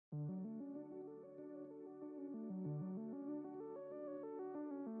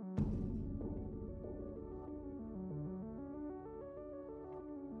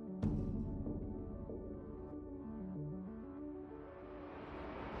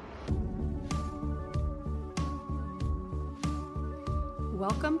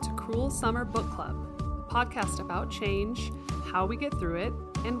Welcome to Cruel Summer Book Club, a podcast about change, how we get through it,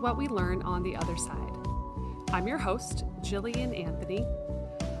 and what we learn on the other side. I'm your host, Jillian Anthony.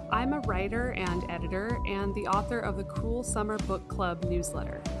 I'm a writer and editor and the author of the Cruel Summer Book Club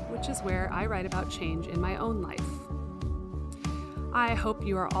newsletter, which is where I write about change in my own life. I hope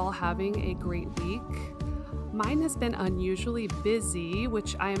you are all having a great week. Mine has been unusually busy,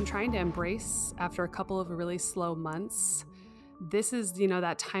 which I am trying to embrace after a couple of really slow months. This is,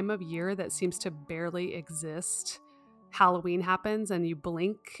 that time of year that seems to barely exist. Halloween happens and you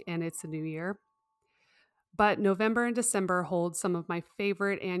blink and it's a new year. But November and December hold some of my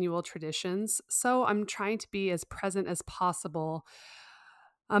favorite annual traditions, so I'm trying to be as present as possible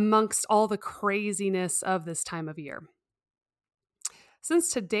amongst all the craziness of this time of year. Since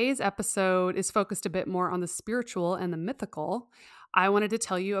today's episode is focused a bit more on the spiritual and the mythical, I wanted to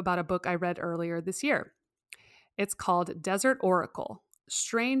tell you about a book I read earlier this year. It's called Desert Oracle: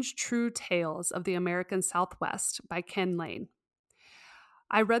 Strange True Tales of the American Southwest by Ken Lane.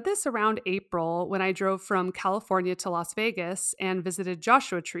 I read this around April when I drove from California to Las Vegas and visited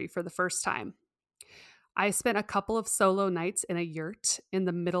Joshua Tree for the first time. I spent a couple of solo nights in a yurt in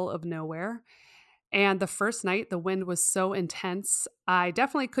the middle of nowhere. And the first night, the wind was so intense, I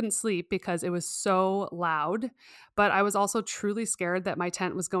definitely couldn't sleep because it was so loud. But I was also truly scared that my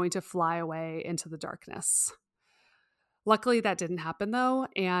tent was going to fly away into the darkness. Luckily, that didn't happen though,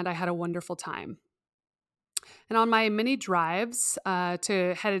 and I had a wonderful time. And on my mini drives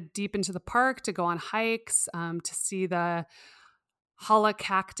to head deep into the park, to go on hikes, to see the Hala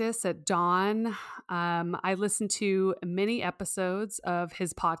cactus at dawn, I listened to many episodes of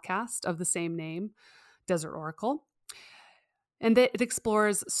his podcast of the same name, Desert Oracle. And it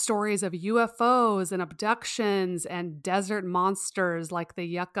explores stories of UFOs and abductions and desert monsters like the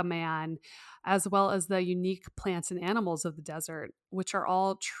Yucca Man, as well as the unique plants and animals of the desert, which are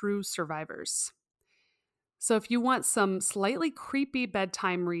all true survivors. So if you want some slightly creepy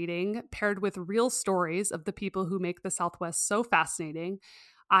bedtime reading paired with real stories of the people who make the Southwest so fascinating,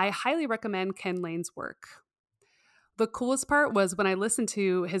 I highly recommend Ken Lane's work. The coolest part was when I listened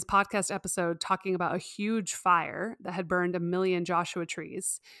to his podcast episode talking about a huge fire that had burned 1 million Joshua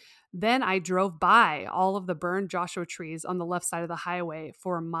trees. Then I drove by all of the burned Joshua trees on the left side of the highway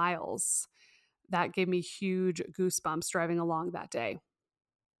for miles. That gave me huge goosebumps driving along that day.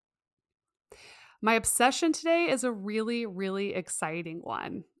 My obsession today is a really, really exciting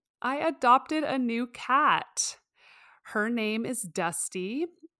one. I adopted a new cat. Her name is Dusty.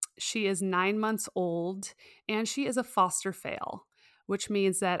 She is 9 months old, and she is a foster fail, which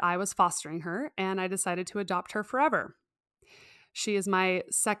means that I was fostering her, and I decided to adopt her forever. She is my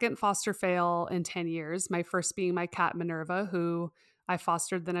second foster fail in 10 years, my first being my cat Minerva, who I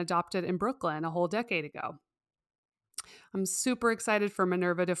fostered then adopted in Brooklyn a whole decade ago. I'm super excited for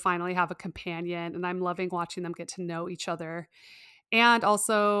Minerva to finally have a companion, and I'm loving watching them get to know each other and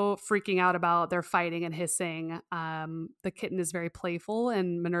also freaking out about their fighting and hissing. The kitten is very playful,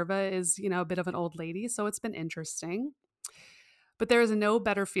 and Minerva is, a bit of an old lady, so it's been interesting. But there is no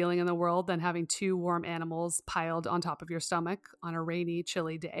better feeling in the world than having two warm animals piled on top of your stomach on a rainy,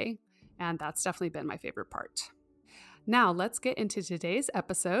 chilly day, and that's definitely been my favorite part. Now, let's get into today's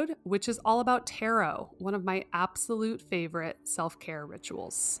episode, which is all about tarot, one of my absolute favorite self-care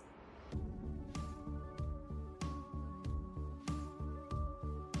rituals.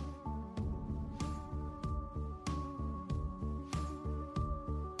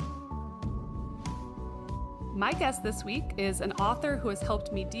 My guest this week is an author who has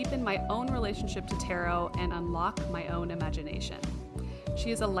helped me deepen my own relationship to tarot and unlock my own imagination. She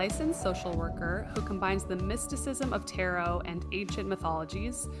is a licensed social worker who combines the mysticism of tarot and ancient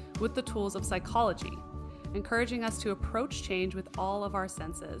mythologies with the tools of psychology, encouraging us to approach change with all of our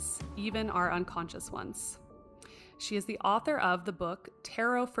senses, even our unconscious ones. She is the author of the book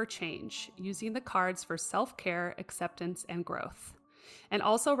Tarot for Change, Using the Cards for Self-Care, Acceptance, and Growth, and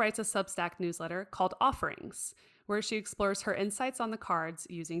also writes a Substack newsletter called Offerings, where she explores her insights on the cards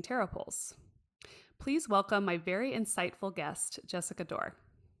using tarot pulls. Please welcome my very insightful guest, Jessica Dorr.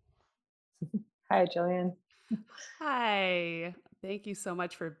 Hi, Jillian. Hi. Thank you so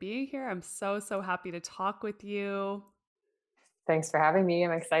much for being here. I'm so happy to talk with you. Thanks for having me.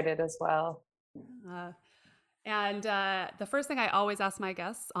 I'm excited as well. And the first thing I always ask my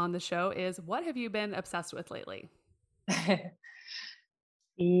guests on the show is, what have you been obsessed with lately?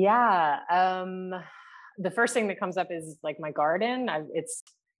 Yeah. The first thing that comes up is like my garden.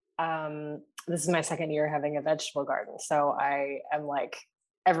 This is my second year having a vegetable garden. So I am like,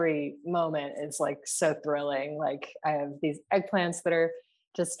 every moment is like so thrilling. Like I have these eggplants that are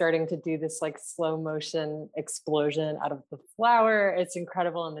just starting to do this like slow motion explosion out of the flower. It's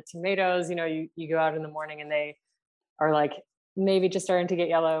incredible. And the tomatoes, you go out in the morning and they are like maybe just starting to get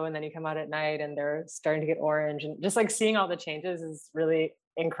yellow, and then you come out at night and they're starting to get orange, and just like seeing all the changes is really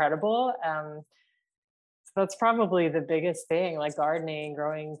incredible. So that's probably the biggest thing, like gardening,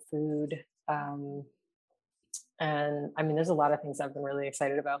 growing food. And I mean, there's a lot of things I've been really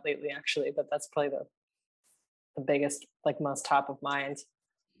excited about lately, actually, but that's probably the biggest, like most top of mind.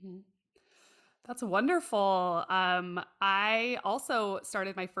 Mhm. That's wonderful. I also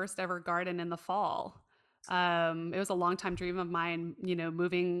started my first ever garden in the fall. It was a long time dream of mine,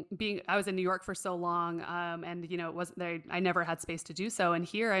 I was in New York for so long. And it wasn't there. I never had space to do so. And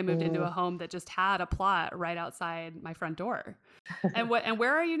here I moved into a Mm. home that just had a plot right outside my front door. And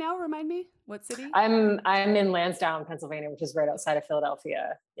where are you now? Remind me, what city? I'm in Lansdowne, Pennsylvania, which is right outside of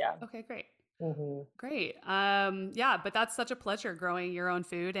Philadelphia. Yeah. Okay, great. Hmm. Great. Yeah, but that's such a pleasure growing your own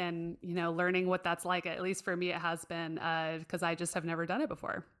food and, learning what that's like. At least for me, it has been, because I just have never done it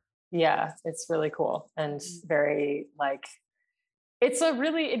before. Yeah, it's really cool and Mhm. very like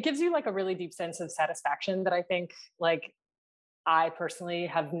it gives you like a really deep sense of satisfaction that I think like I personally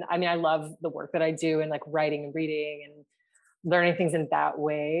I mean, I love the work that I do and like writing and reading and learning things in that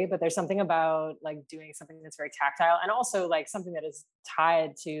way, but there's something about like doing something that's very tactile and also like something that is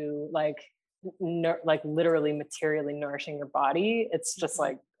tied to like like literally materially nourishing your body. It's just Mhm.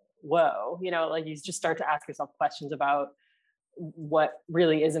 like whoa, like you just start to ask yourself questions about what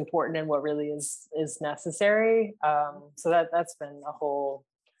really is important and what really is necessary. So that's been a whole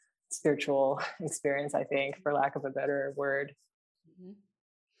spiritual experience, I think, for lack of a better word. Mhm.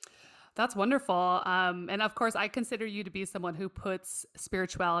 That's wonderful. And of course, I consider you to be someone who puts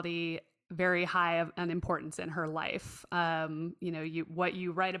spirituality very high of an importance in her life. What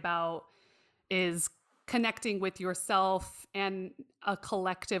you write about is connecting with yourself and a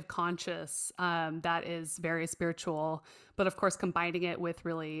collective conscious that is very spiritual, but of course, combining it with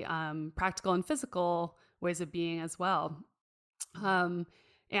really practical and physical ways of being as well. Um,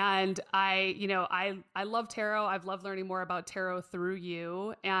 and I love tarot. I've loved learning more about tarot through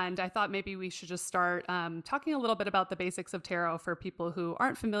you. And I thought maybe we should just start talking a little bit about the basics of tarot for people who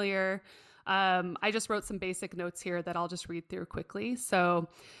aren't familiar. I just wrote some basic notes here that I'll just read through quickly. So,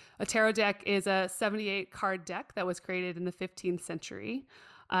 a tarot deck is a 78 card deck that was created in the 15th century.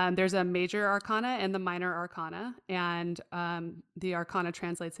 There's a major arcana and the minor arcana, and the arcana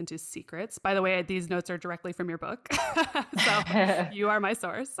translates into secrets. By the way, these notes are directly from your book. So you are my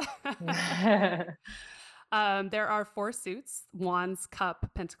source. There are four suits: wands,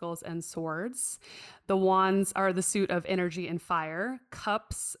 cup, pentacles, and swords. The wands are the suit of energy and fire,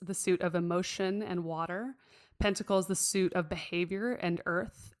 cups, the suit of emotion and water, pentacles, the suit of behavior and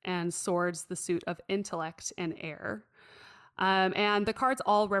earth, and swords, the suit of intellect and air. And the cards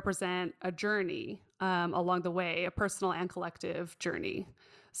all represent a journey along the way, a personal and collective journey.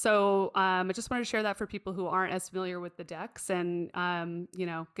 So I just wanted to share that for people who aren't as familiar with the decks and,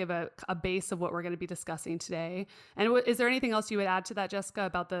 give a base of what we're going to be discussing today. And is there anything else you would add to that, Jessica,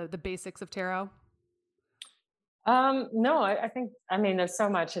 about the basics of tarot? No, I think, I mean, there's so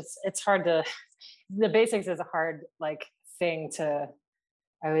much. It's hard to. The basics is a hard like thing to.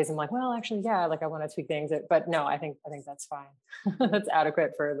 I always am like, well, actually, yeah, like I want to tweak things, but no, I think that's fine. That's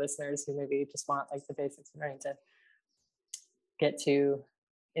adequate for listeners who maybe just want like the basics and ready to get to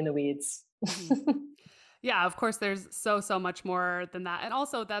in the weeds. Mhm. Yeah, of course, there's so much more than that. And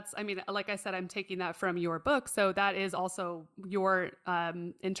also, I mean, like I said, I'm taking that from your book. So that is also your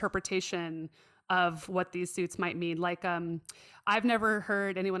interpretation of what these suits might mean. Like, I've never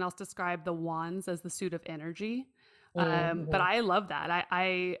heard anyone else describe the wands as the suit of energy. But Mm-hmm. I love that.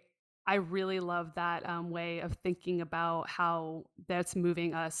 I really love that way of thinking about how that's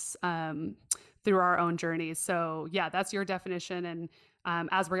moving us through our own journeys. So yeah, that's your definition. And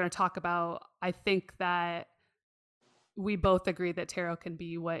as we're going to talk about, I think that we both agree that tarot can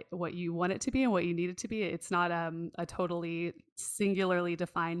be what you want it to be and what you need it to be. It's not a totally singularly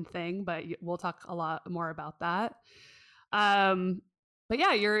defined thing, but we'll talk a lot more about that. Um, but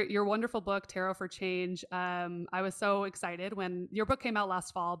yeah, your wonderful book, Tarot for Change. I was so excited when your book came out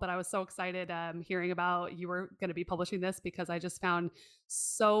last fall, but I was so excited hearing about you were going to be publishing this because I just found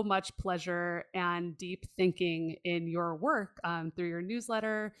so much pleasure and deep thinking in your work through your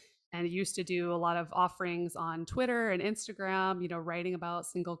newsletter. And you used to do a lot of offerings on Twitter and Instagram, writing about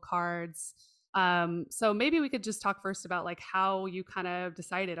single cards. So maybe we could just talk first about like how you kind of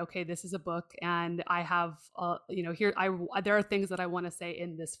decided, okay, this is a book and I have, there are things that I want to say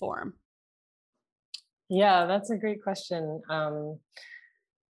in this form. Yeah, that's a great question.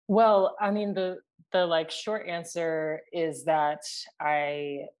 Well, I mean, the like short answer is that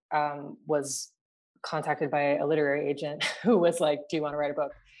I was contacted by a literary agent who was like, "Do you want to write a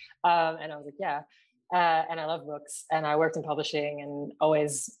book?" And I was like, "Yeah." And I love books, and I worked in publishing, and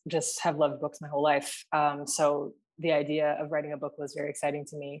always just have loved books my whole life. So the idea of writing a book was very exciting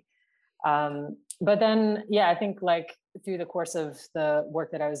to me. But then, yeah, I think like through the course of the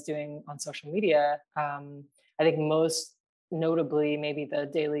work that I was doing on social media, I think most notably maybe the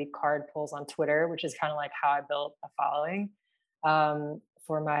daily card pulls on Twitter, which is kind of like how I built a following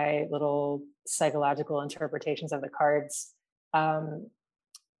for my little psychological interpretations of the cards. Um,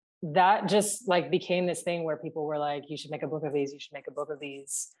 that just like became this thing where people were like, you should make a book of these, you should make a book of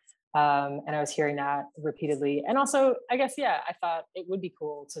these. And I was hearing that repeatedly. And also, I guess, yeah, I thought it would be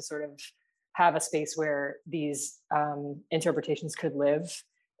cool to sort of have a space where these interpretations could live.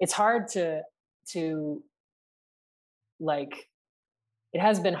 It's hard to like, it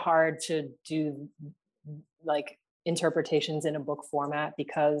has been hard to do like interpretations in a book format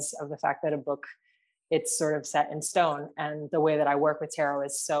because of the fact that a book, it's sort of set in stone, and the way that I work with tarot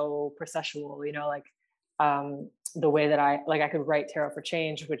is so processual, you know, like the way that I could write Tarot for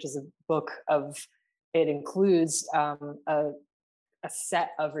Change, which is a book of, it includes a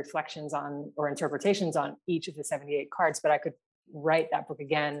set of reflections on or interpretations on each of the 78 cards, but I could write that book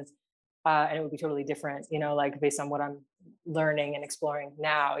again and it would be totally different, you know, like based on what I'm learning and exploring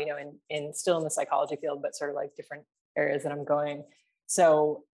now, you know, in still in the psychology field, but sort of like different areas that I'm going.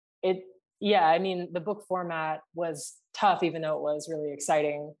 So it, yeah, I mean, the book format was tough, even though it was really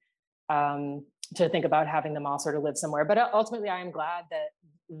exciting to think about having them all sort of live somewhere. But ultimately, I am glad that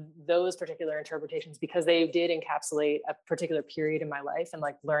those particular interpretations, because they did encapsulate a particular period in my life and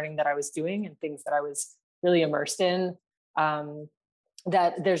like learning that I was doing and things that I was really immersed in,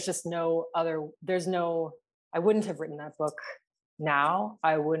 that there's just no other, there's no, I wouldn't have written that book now.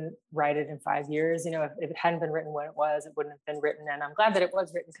 I wouldn't write it in 5 years. You know, if it hadn't been written when it was, it wouldn't have been written. And I'm glad that it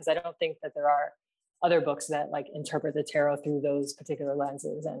was written because I don't think that there are other books that like interpret the tarot through those particular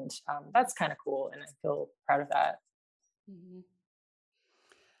lenses. And that's kind of cool. And I feel proud of that. Mm-hmm.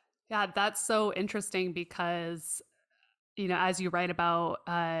 Yeah, that's so interesting because, you know, as you write about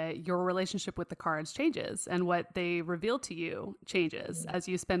your relationship with the cards changes and what they reveal to you changes as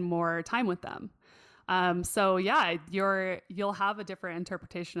you spend more time with them. So yeah, you'll have a different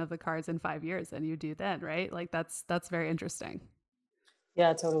interpretation of the cards in 5 years than you do then, right? Like that's very interesting.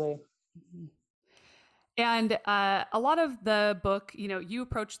 Yeah, totally. Mhm. And a lot of the book, you know, you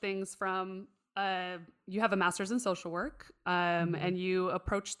approach things from you have a master's in social work, and you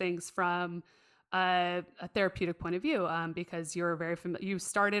approach things from a therapeutic point of view because you're very familiar. You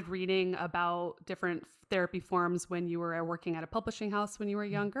started reading about different therapy forms when you were working at a publishing house when you were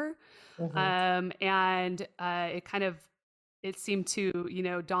younger, Mm-hmm. and it kind of it seemed to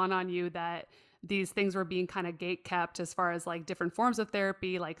dawn on you that these things were being kind of gate kept as far as like different forms of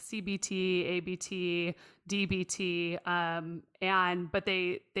therapy like CBT, ABT, DBT, and but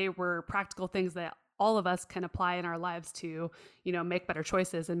they were practical things that all of us can apply in our lives to make better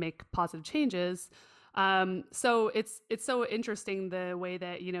choices and make positive changes. So it's so interesting the way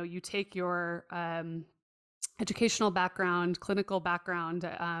that you take your educational background, clinical background.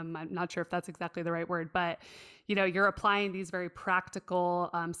 I'm not sure if that's exactly the right word, but you're applying these very practical,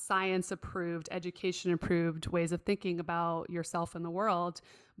 science approved, education approved ways of thinking about yourself and the world,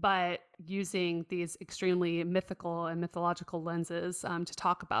 but using these extremely mythical and mythological lenses to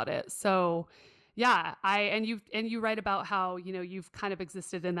talk about it. So yeah, and you write about how you've kind of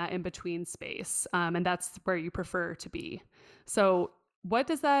existed in that in between space, and that's where you prefer to be. So what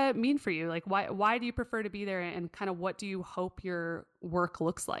does that mean for you? Like, why do you prefer to be there, and kind of what do you hope your work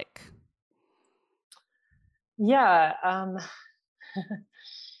looks like? Yeah.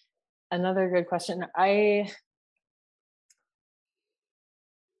 Another good question. I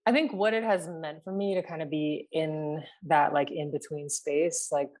think what it has meant for me to kind of be in that like in between space,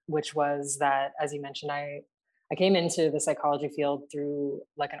 like which was that, as you mentioned, I came into the psychology field through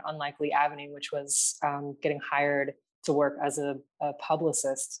like an unlikely avenue, which was getting hired to work as a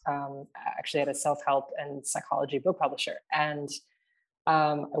publicist, actually at a self-help and psychology book publisher. And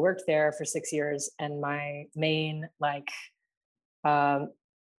I worked there for 6 years, and my main like um,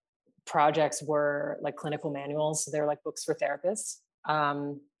 projects were like clinical manuals. So they're like books for therapists.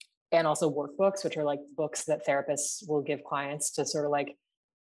 And also workbooks, which are like books that therapists will give clients to sort of like,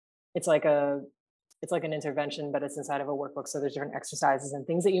 it's like an intervention, but it's inside of a workbook. So there's different exercises and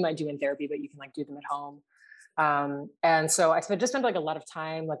things that you might do in therapy, but you can like do them at home. And so I just spent like a lot of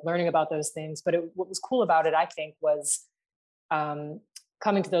time like learning about those things. But what was cool about it, I think, was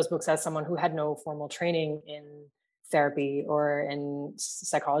coming to those books as someone who had no formal training in therapy or in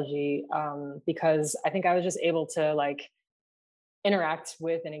psychology, because I think I was just able to like interact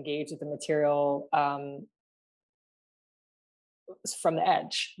with and engage with the material from the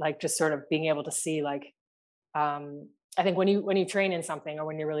edge, like just sort of being able to see like I think when you train in something or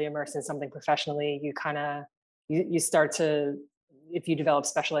when you're really immersed in something professionally, you kind of you start to, if you develop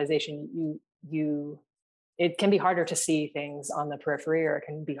specialization, you it can be harder to see things on the periphery, or it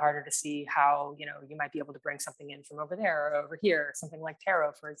can be harder to see how, you know, you might be able to bring something in from over there or over here, something like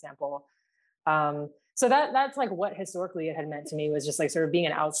tarot, for example. So that's like what historically it had meant to me, was just like sort of being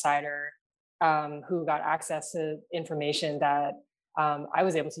an outsider who got access to information that I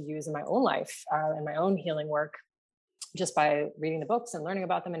was able to use in my own life and my own healing work, just by reading the books and learning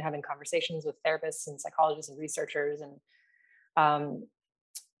about them and having conversations with therapists and psychologists and researchers. Um,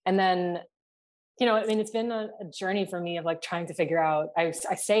 and then, you know, I mean, it's been a journey for me of like trying to figure out, I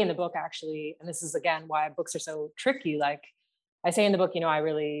say in the book actually, and this is again why books are so tricky. Like I say in the book, you know, I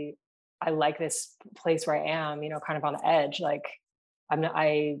like this place where I am, you know, kind of on the edge. Like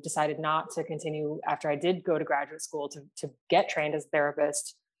I decided not to continue after I did go to graduate school to get trained as a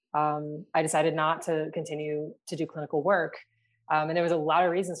therapist. I decided not to continue to do clinical work. And there was a lot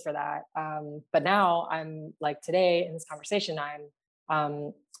of reasons for that. But now I'm like, today in this conversation,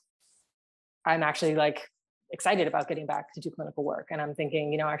 um, I'm actually like excited about getting back to do clinical work. And I'm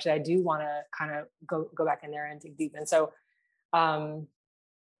thinking, you know, actually I do want to kind of go back in there and dig deep. And so,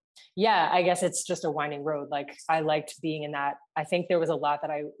 yeah, I guess it's just a winding road. Like I liked being in that. I think there was a lot that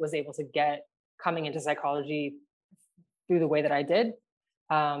I was able to get coming into psychology through the way that I did,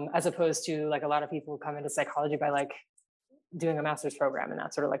 as opposed to like a lot of people who come into psychology by like doing a master's program, and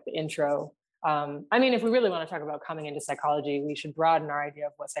that's sort of like the intro. I mean, if we really want to talk about coming into psychology, we should broaden our idea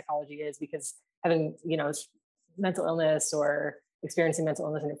of what psychology is, because having, you know, mental illness or experiencing mental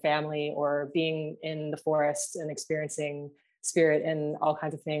illness in your family, or being in the forest and experiencing spirit and all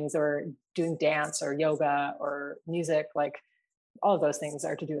kinds of things, or doing dance or yoga or music, like all of those things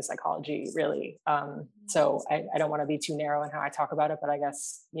are to do with psychology, really. So I don't want to be too narrow in how I talk about it, but I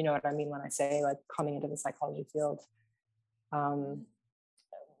guess you know what I mean when I say like coming into the psychology field.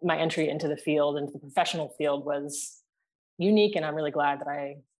 My entry into the field, into the professional field, was unique, and I'm really glad that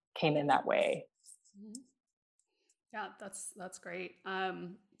I came in that way. Yeah, that's great.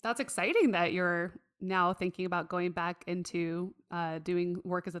 That's exciting that you're now thinking about going back into doing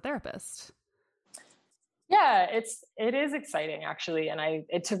work as a therapist. Yeah, it is exciting actually, and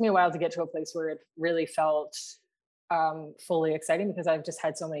it took me a while to get to a place where it really felt fully exciting, because I've just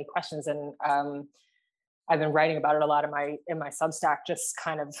had so many questions, and I've been writing about it a lot in my Substack, just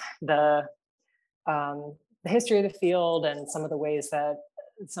kind of the history of the field and some of the ways that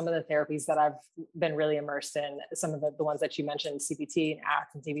some of the therapies that I've been really immersed in, some of the ones that you mentioned, CBT and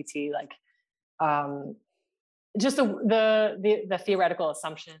ACT and DBT, like just the theoretical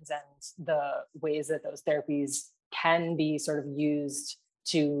assumptions and the ways that those therapies can be sort of used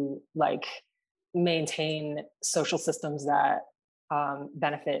to like maintain social systems that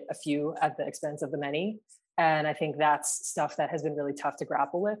benefit a few at the expense of the many. And I think that's stuff that has been really tough to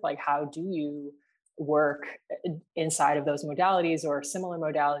grapple with. Like, how do you work inside of those modalities or similar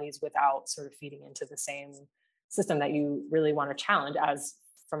modalities without sort of feeding into the same system that you really want to challenge? As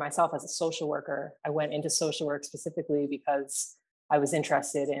for myself as a social worker, I went into social work specifically because I was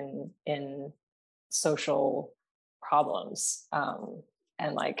interested in social problems,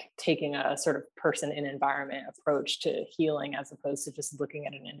 and like taking a sort of person in environment approach to healing, as opposed to just looking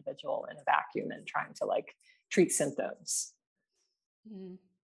at an individual in a vacuum and trying to like treat symptoms. Mm.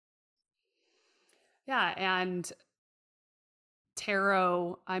 Yeah, and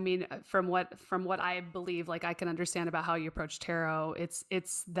tarot, I mean, from what I believe, like I can understand about how you approach tarot,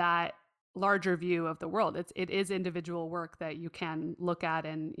 it's that larger view of the world. It is individual work that you can look at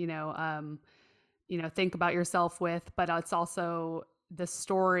and think about yourself with, but it's also, the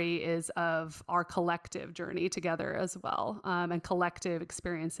story is of our collective journey together as well, and collective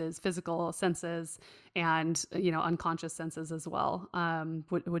experiences, physical senses, and unconscious senses as well.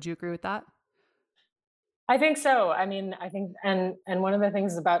 Would you agree with that? I think so. I mean, I think, and one of the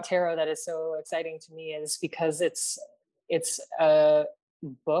things about tarot that is so exciting to me is because it's a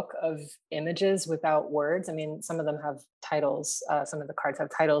book of images without words. I mean, some of them have titles, some of the cards have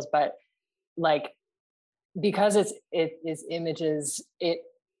titles, but like, because it is images, it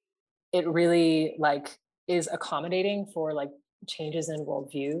really like is accommodating for like changes in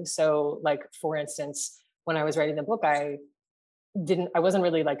worldview. So like, for instance, when I was writing the book, I wasn't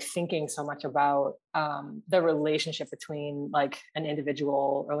really like thinking so much about the relationship between like an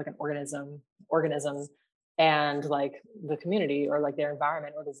individual or like an organism and like the community or like their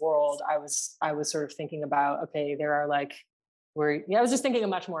environment or the world, I was sort of thinking about, okay, there are like where yeah, I was just thinking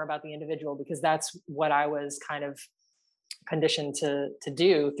much more about the individual because that's what I was kind of conditioned to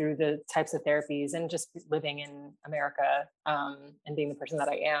do through the types of therapies and just living in America, and being the person that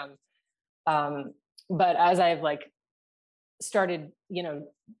I am. Um, but as I've like started,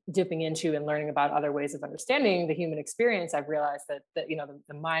 dipping into and learning about other ways of understanding the human experience, I've realized that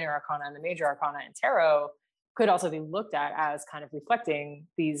the minor arcana and the major arcana in tarot could also be looked at as kind of reflecting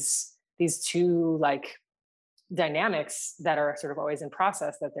these two like dynamics that are sort of always in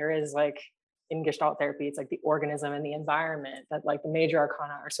process. That there is like in Gestalt therapy, it's like the organism and the environment. That like the major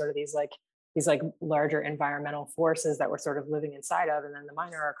arcana are sort of these like larger environmental forces that we're sort of living inside of, and then the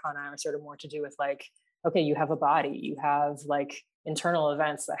minor arcana are sort of more to do with like, okay, you have a body, you have like internal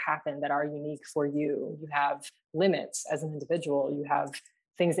events that happen that are unique for you, you have limits as an individual, you have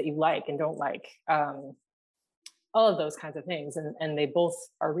things that you like and don't like, all of those kinds of things, and they both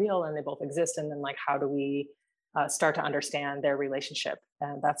are real and they both exist. And then like how do we start to understand their relationship?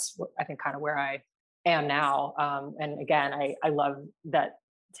 And that's what I think kind of where I am now. And again, I love that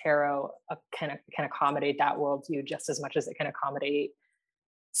tarot can accommodate that worldview just as much as it can accommodate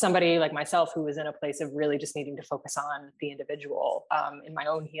somebody like myself who was in a place of really just needing to focus on the individual, in my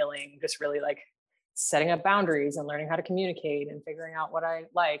own healing, just really like setting up boundaries and learning how to communicate and figuring out what I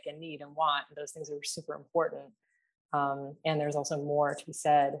like and need and want. And those things are super important. And there's also more to be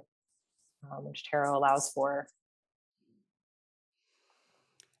said, which tarot allows for.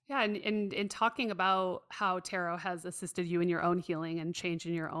 Yeah, and in talking about how tarot has assisted you in your own healing and change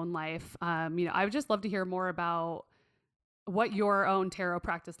in your own life, I would just love to hear more about what your own tarot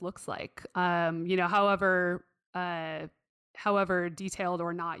practice looks like. However detailed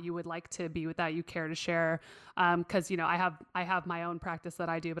or not you would like to be with that, you care to share. Because I have my own practice that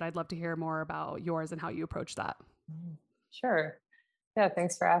I do, but I'd love to hear more about yours and how you approach that. Sure. Yeah,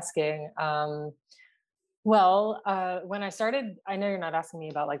 thanks for asking. Well, when I started, I know you're not asking me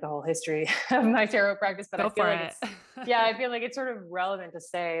about like the whole history of my tarot practice, but I Go feel for like it. yeah, I feel like it's sort of relevant to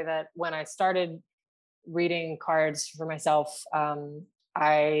say that when I started reading cards for myself,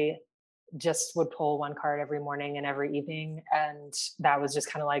 I just would pull one card every morning and every evening. And that was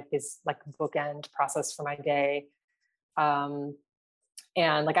just kind of like this like bookend process for my day. Um,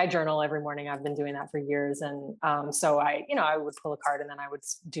 and like I journal every morning. I've been doing that for years. And so I would pull a card and then I would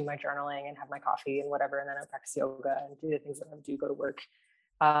do my journaling and have my coffee and whatever. And then I would practice yoga and do the things that I would do, go to work.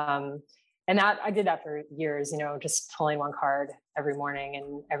 Um, and that I did that for years, just pulling one card every morning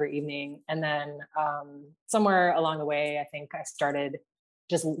and every evening. And then somewhere along the way, I think I started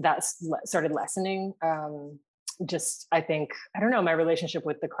started lessening. Just, I think, I don't know, my relationship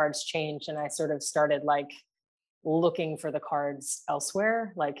with the cards changed and I sort of started like looking for the cards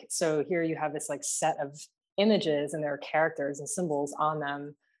elsewhere. Like, so here you have this like set of images and there are characters and symbols on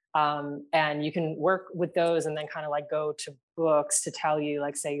them. And you can work with those and then kind of like go to books to tell you,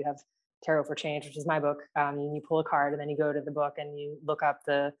 like, say you have Tarot for Change, which is my book. And you pull a card and then you go to the book and you look up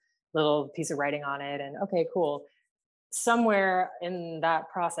the little piece of writing on it and okay, cool. Somewhere in that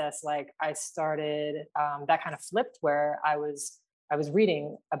process, like I started, that kind of flipped where I was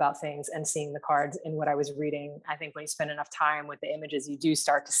reading about things and seeing the cards in what I was reading. I think when you spend enough time with the images, you do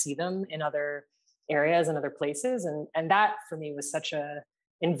start to see them in other areas and other places. And that for me was such a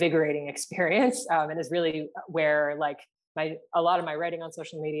invigorating experience. And is really where like a lot of my writing on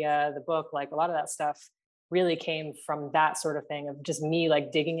social media, the book, like a lot of that stuff really came from that sort of thing of just me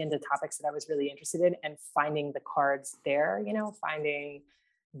like digging into topics that I was really interested in and finding the cards there, finding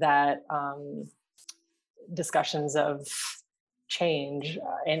that discussions of change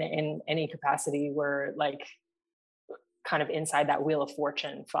in any capacity were like kind of inside that Wheel of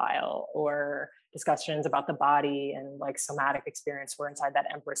Fortune file, or discussions about the body and like somatic experience were inside that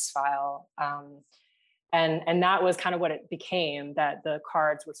Empress file. And that was kind of what it became, that the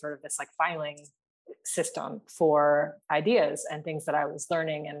cards were sort of this like filing system for ideas and things that I was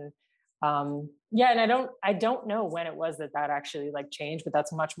learning. And and I don't know when it was that actually like changed, but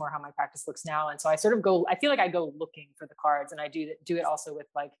that's much more how my practice looks now. And so I sort of I feel like I go looking for the cards, and I do it also with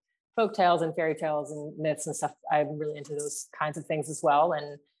like folk tales and fairy tales and myths and stuff. I'm really into those kinds of things as well.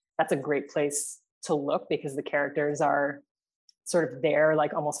 And that's a great place to look because the characters are sort of there,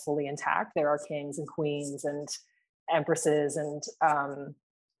 like almost fully intact. There are kings and queens and empresses, and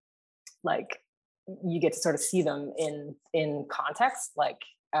like you get to sort of see them in context, like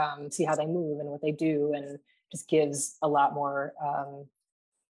see how they move and what they do, and just gives a lot more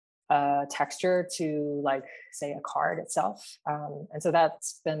texture to like say a card itself. And so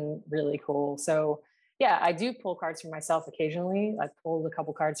that's been really cool. So yeah, I do pull cards for myself occasionally. I pulled a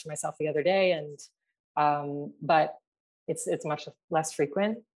couple cards for myself the other day, and But it's much less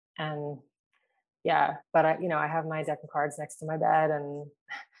frequent. And yeah, but I have my deck of cards next to my bed, and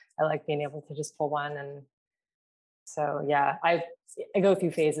I like being able to just pull one. And so yeah, I go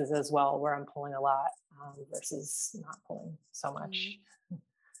through phases as well where I'm pulling a lot, versus not pulling so Mhm. much.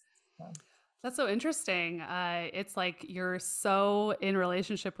 So, That's so interesting. It's like you're so in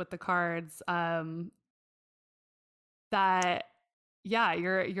relationship with the cards, that yeah,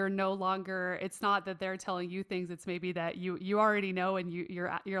 you're no longer, it's not that they're telling you things, it's maybe that you already know, and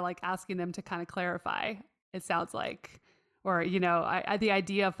you're like asking them to kind of clarify, it sounds like. Or, the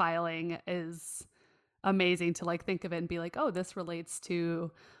idea of filing is amazing, to like think of it and be like, oh, this relates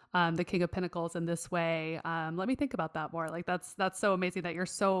to the King of Pentacles in this way. Let me think about that more. Like that's so amazing that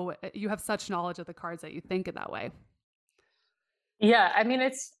you have such knowledge of the cards that you think in that way. yeah, I mean,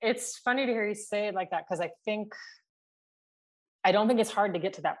 it's funny to hear you say it like that, because I don't think it's hard to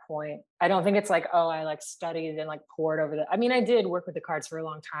get to that point. I don't think it's like, oh, I like studied and like poured over the. I mean, I did work with the cards for a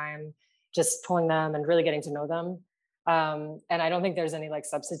long time, just pulling them and really getting to know them. And I don't think there's any like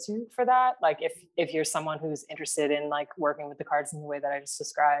substitute for that. Like if you're someone who's interested in like working with the cards in the way that I just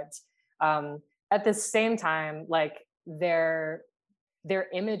described. Um, at the same time, like they're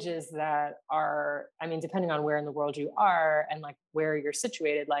images that are, I mean, depending on where in the world you are and like where you're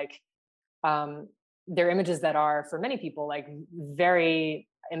situated, like um, they're images that are for many people like very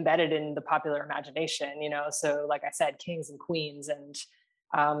embedded in the popular imagination. So like I said, kings and queens, and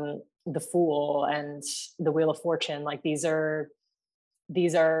the fool and the wheel of fortune, like these are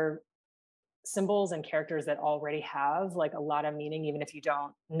symbols and characters that already have like a lot of meaning, even if you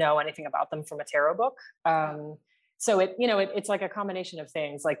don't know anything about them from a tarot book. Yeah. So it's like a combination of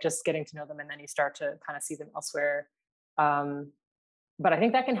things, like just getting to know them, and then you start to kind of see them elsewhere. um, but I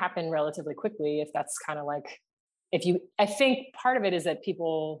think that can happen relatively quickly if that's kind of like, if you I think part of it is that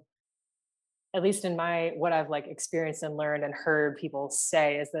people, at least in my what I've like experienced and learned and heard people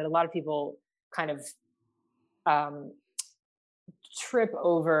say, is that a lot of people kind of um trip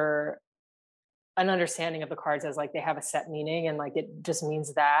over an understanding of the cards as like they have a set meaning, and like it just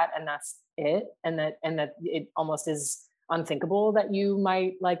means that, and that's it, and that it almost is unthinkable that you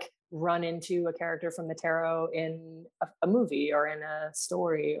might like run into a character from the tarot in a movie or in a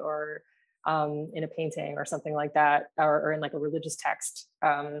story, or in a painting or something like that, or in like a religious text.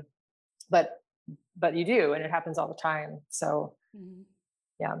 But you do, and it happens all the time. So Mhm.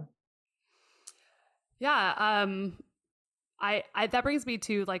 yeah. Yeah. I that brings me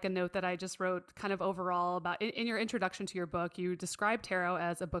to like a note that I just wrote kind of overall about in your introduction to your book. You describe tarot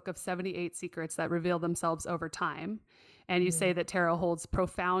as a book of 78 secrets that reveal themselves over time. And you say Mm. that tarot holds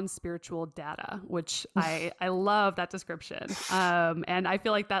profound spiritual data, which I love that description. And I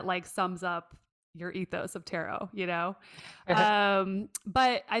feel like that like sums up your ethos of tarot.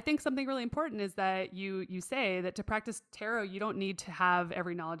 But I think something really important is that you say that to practice tarot, you don't need to have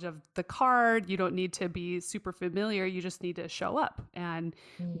every knowledge of the card. You don't need to be super familiar. You just need to show up and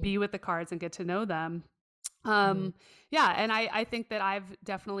Mm. be with the cards and get to know them. Mhm. Yeah, and I think that I've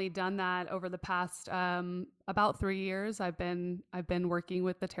definitely done that over the past about 3 years. I've been working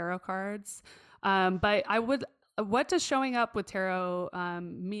with the tarot cards, but what does showing up with tarot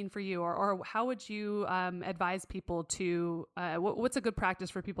mean for you, or how would you advise people to what's a good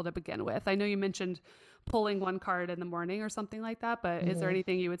practice for people to begin with? I know you mentioned pulling one card in the morning or something like that, but is there Mhm.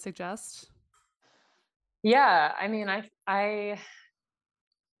 anything you would suggest? Yeah, I mean,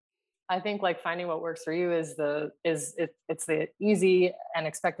 I think like finding what works for you is it's the easy and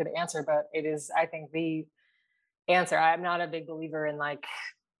expected answer, but it is, I think, the answer. I'm not a big believer in like,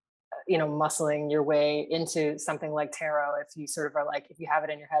 muscling your way into something like tarot. If you sort of are like, if you have it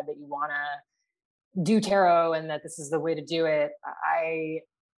in your head that you want to do tarot and that this is the way to do it,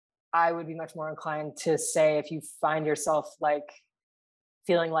 I would be much more inclined to say, if you find yourself like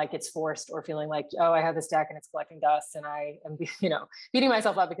feeling like it's forced, or feeling like, oh, I have this deck and it's collecting dust and I am, beating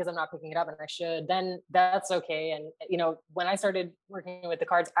myself up because I'm not picking it up and I should, then that's okay. And, when I started working with the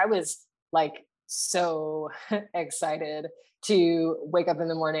cards, I was like so excited to wake up in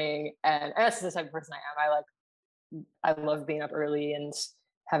the morning. And that's the type of person I am. I love being up early and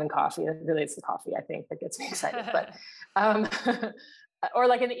having coffee. Really, it's the coffee, I think, that gets me excited. But, um, or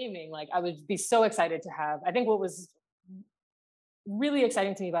like in the evening, like I would be so excited to have, I think what was really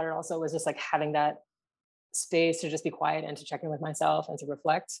exciting to me about it also was just like having that space to just be quiet and to check in with myself and to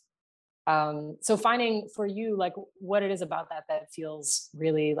reflect. So finding for you like what it is about that feels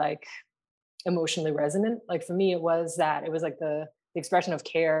really like emotionally resonant. Like for me, it was like the expression of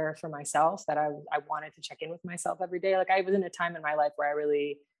care for myself, that I wanted to check in with myself every day. Like I was in a time in my life where I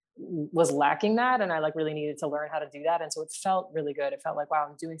really was lacking that, and I like really needed to learn how to do that. And so it felt really good. It felt like, wow,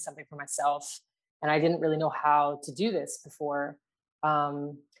 I'm doing something for myself. and I didn't really know how to do this before.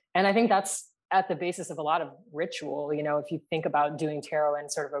 And I think that's at the basis of a lot of ritual. You know, if you think about doing tarot in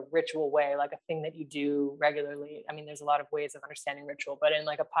sort of a ritual way, like a thing that you do regularly, I mean, there's a lot of ways of understanding ritual, but in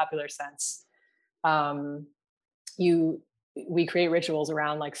like a popular sense, um, you we create rituals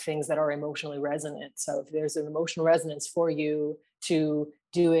around like things that are emotionally resonant. So if there's an emotional resonance for you to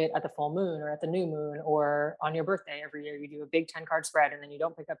do it at the full moon or at the new moon or on your birthday every year, you do a big 10 card spread and then you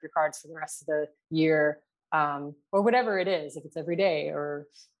don't pick up your cards for the rest of the year, or whatever it is, if it's every day, or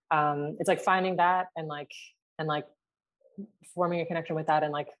it's like finding that and forming a connection with that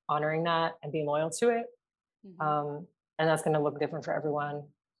and like honoring that and being loyal to it. And that's going to look different for everyone.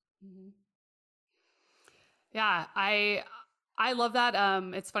 Mm-hmm. Yeah, I love that.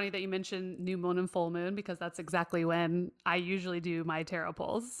 It's funny that you mentioned new moon and full moon because that's exactly when I usually do my tarot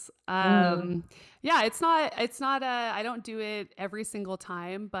pulls. Yeah, I don't do it every single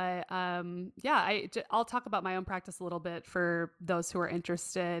time, but yeah, I'll talk about my own practice a little bit for those who are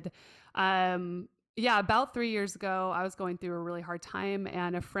interested. Yeah, about 3 years ago, I was going through a really hard time,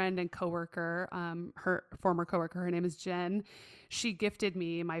 and a friend and coworker, her former coworker, her name is Jen. She gifted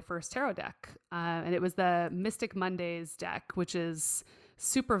me my first tarot deck, and it was the Mystic Mondays deck, which is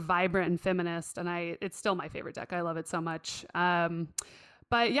super vibrant and feminist, and it's still my favorite deck. I love it so much.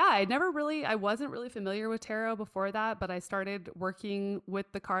 But yeah, I wasn't really familiar with tarot before that, but I started working with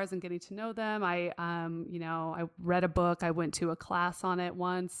the cards and getting to know them. I read a book. I went to a class on it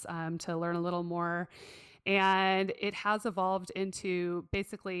once, to learn a little more, and it has evolved into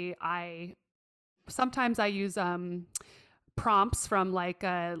basically sometimes I use, prompts from like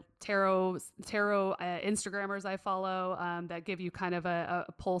tarot Instagrammers I follow, that give you kind of a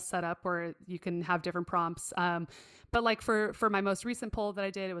poll setup where you can have different prompts. But like for my most recent poll that I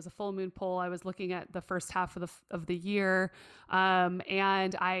did, it was a full moon poll. I was looking at the first half of the year,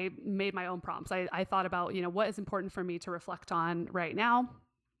 and I made my own prompts. I thought about, what is important for me to reflect on right now,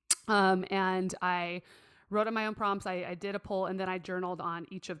 and I wrote on my own prompts. I did a poll, and then I journaled on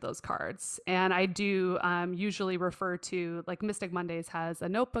each of those cards. And I do usually refer to, like, Mystic Mondays has a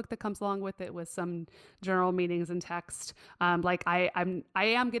notebook that comes along with it with some journal meanings and text. I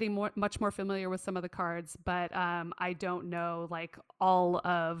am getting much more familiar with some of the cards, but I don't know like all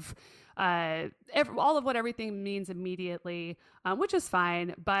of what everything means immediately, which is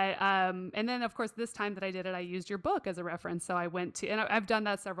fine. But and then of course this time that I did it, I used your book as a reference. So I went to, and I've done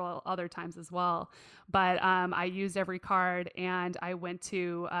that several other times as well. But I used every card, and I went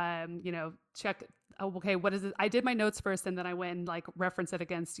to check. Oh, okay, what is it? I did my notes first, and then I went and like reference it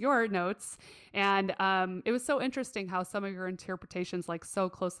against your notes. And it was so interesting how some of your interpretations like so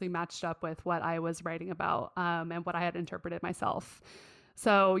closely matched up with what I was writing about, and what I had interpreted myself.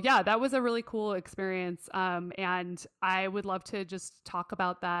 So yeah, that was a really cool experience. And I would love to just talk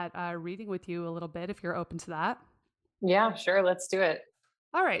about that reading with you a little bit if you're open to that. Yeah, sure. Let's do it.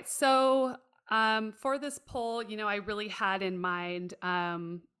 All right. So for this poll, I really had in mind,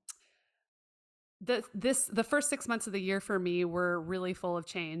 the first 6 months of the year for me were really full of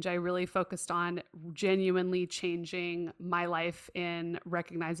change. I really focused on genuinely changing my life in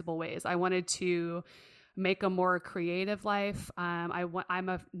recognizable ways. I wanted to make a more creative life. I'm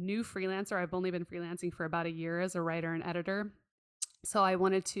a new freelancer. I've only been freelancing for about a year as a writer and editor. So I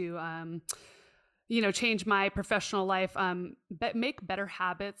wanted to, change my professional life, make better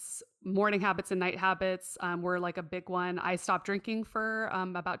habits. Morning habits and night habits were like a big one. I stopped drinking for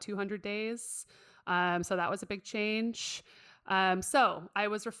about 200 days. So that was a big change. So I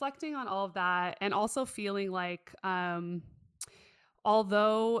was reflecting on all of that, and also feeling like,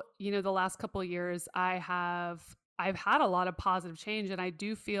 although, the last couple of years I've had a lot of positive change, and I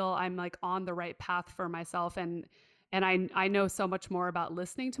do feel I'm like on the right path for myself. And I know so much more about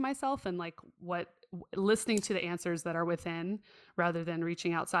listening to myself and like listening to the answers that are within rather than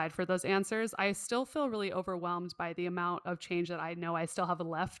reaching outside for those answers. I still feel really overwhelmed by the amount of change that I know I still have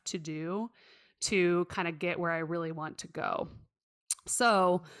left to do to kind of get where I really want to go.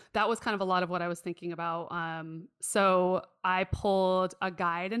 So that was kind of a lot of what I was thinking about. So I pulled a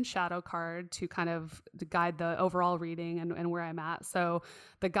guide and shadow card to kind of guide the overall reading and where I'm at. So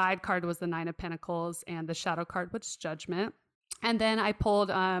the guide card was the Nine of Pentacles, and the shadow card was Judgment. And then I pulled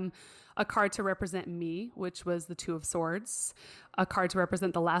a card to represent me, which was the Two of Swords, a card to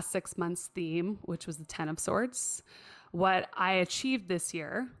represent the last 6 months theme, which was the Ten of Swords, what I achieved this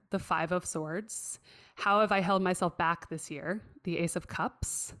year, the Five of Swords. How have I held myself back this year? The Ace of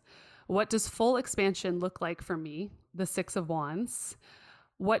Cups. What does full expansion look like for me? The Six of Wands.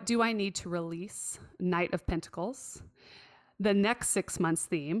 What do I need to release? Knight of Pentacles. The next 6 months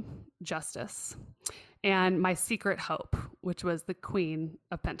theme, Justice. And my secret hope, which was the Queen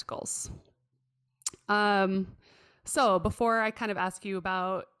of Pentacles. Um, so before I kind of ask you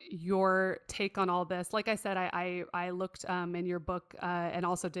about your take on all this, like I said, I looked in your book and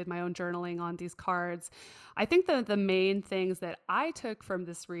also did my own journaling on these cards. I think the main things that I took from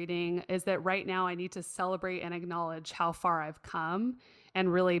this reading is that right now I need to celebrate and acknowledge how far I've come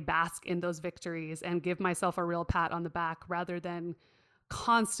and really bask in those victories and give myself a real pat on the back rather than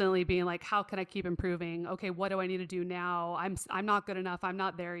constantly being like, how can I keep improving? Okay, what do I need to do now? I'm not good enough. I'm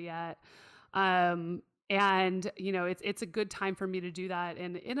not there yet. Um, and it's a good time for me to do that.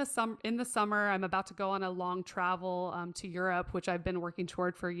 And in the summer, I'm about to go on a long travel to Europe, which I've been working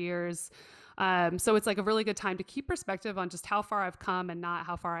toward for years. So it's like a really good time to keep perspective on just how far I've come and not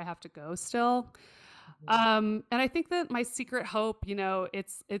how far I have to go still. And I think that my secret hope,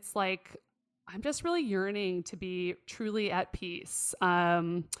 it's like I'm just really yearning to be truly at peace.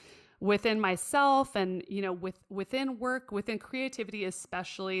 Within myself and within work, within creativity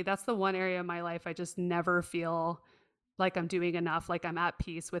especially. That's the one area of my life I just never feel like I'm doing enough, like I'm at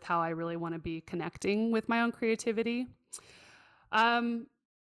peace with how I really want to be connecting with my own creativity. um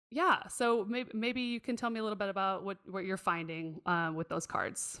yeah, so maybe you can tell me a little bit about what you're finding with those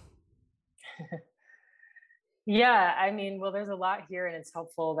cards. Yeah, I mean, well, there's a lot here, and it's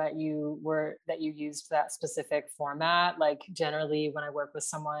helpful that you used that specific format. Like generally, when I work with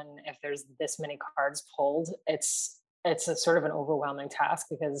someone, if there's this many cards pulled, it's a sort of an overwhelming task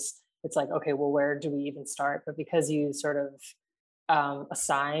because it's like, okay, well, where do we even start? But because you sort of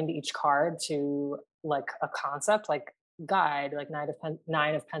assigned each card to like a concept, like guide, like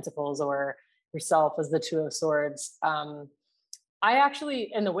nine of pentacles, or yourself as the two of swords. I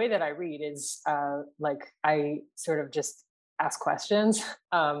actually, and the way that I read is like I sort of just ask questions.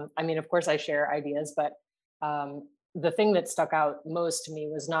 I mean, of course, I share ideas, but the thing that stuck out most to me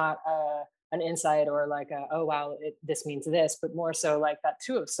was not an insight or like, oh, wow, this means this, but more so like that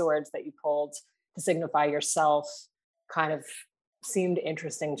two of swords that you pulled to signify yourself kind of seemed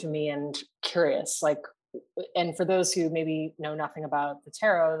interesting to me and curious. Like, and for those who maybe know nothing about the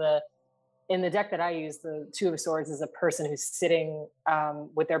tarot, in the deck that I use, the Two of Swords is a person who's sitting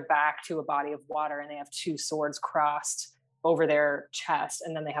with their back to a body of water, and they have two swords crossed over their chest,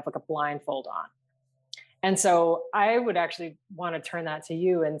 and then they have like a blindfold on. And so I would actually want to turn that to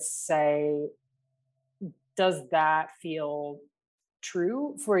you and say, does that feel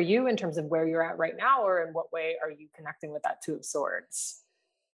true for you in terms of where you're at right now, or in what way are you connecting with that Two of Swords?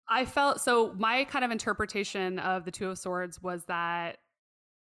 I felt so my kind of interpretation of the two of swords was that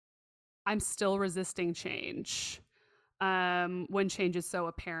I'm still resisting change. When change is so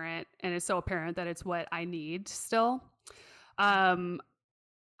apparent, and it's so apparent that it's what I need still. Um,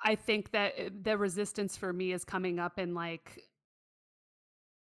 I think that the resistance for me is coming up in like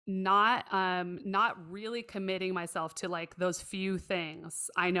not really committing myself to like those few things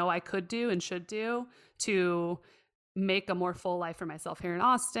I know I could do and should do to make a more full life for myself here in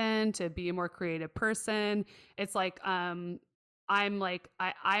Austin, to be a more creative person. It's like I'm like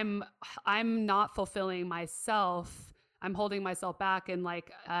I'm not fulfilling myself. I'm holding myself back and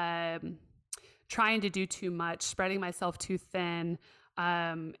like trying to do too much, spreading myself too thin,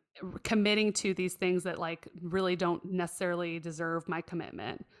 um, committing to these things that like really don't necessarily deserve my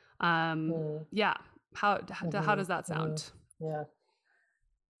commitment. Mm, Yeah. How mhm, does that mhm. sound? Yeah.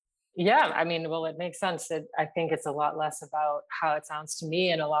 Yeah, I mean, well, it makes sense. I think it's a lot less about how it sounds to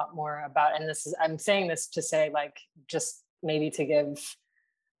me and a lot more about, and this is, I'm saying this to say, like, just maybe to give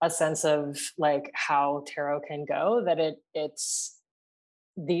a sense of like how tarot can go, that it's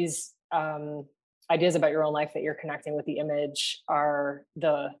these ideas about your own life that you're connecting with the image are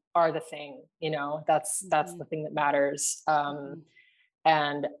the thing, that's Mhm, the thing that matters. mhm,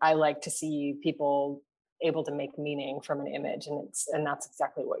 And I like to see people able to make meaning from an image, and that's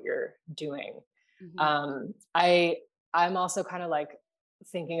exactly what you're doing. mhm, I'm also kind of like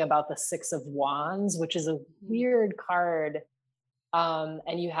thinking about the Six of Wands, which is a mhm, weird card.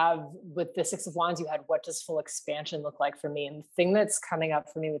 And you have, with the Six of Wands, you had what does full expansion look like for me? And the thing that's coming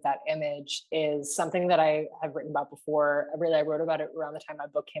up for me with that image is something that I have written about before. I wrote about it around the time my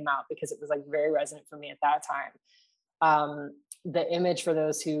book came out because it was like very resonant for me at that time. The image, for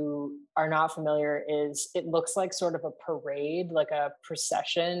those who are not familiar, is it looks like sort of a parade, like a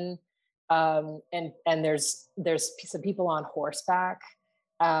procession. And there's some people on horseback,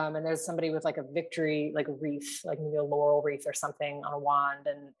 and there's somebody with like a victory, like a wreath, like maybe a laurel wreath or something on a wand,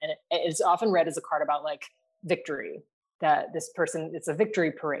 and it's often read as a card about like victory. That this person, it's a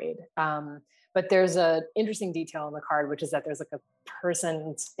victory parade. But there's a interesting detail in the card, which is that there's like a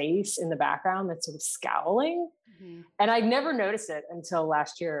person's face in the background that's sort of scowling, mhm, and I'd never noticed it until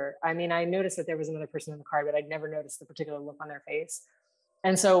last year. I mean, I noticed that there was another person in the card, but I'd never noticed the particular look on their face.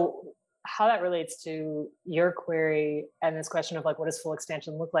 And so how that relates to your query and this question of like, what does full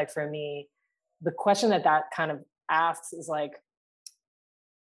expansion look like for me? The question that that kind of asks is like,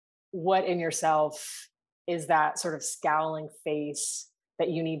 what in yourself is that sort of scowling face that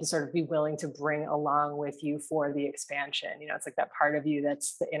you need to sort of be willing to bring along with you for the expansion? You know, it's like that part of you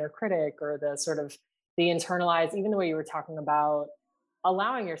that's the inner critic or the sort of the internalized, even the way you were talking about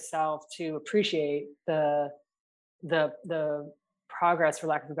allowing yourself to appreciate the progress, for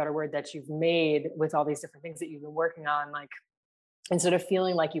lack of a better word, that you've made with all these different things that you've been working on, like instead of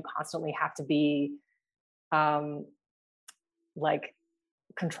feeling like you constantly have to be um like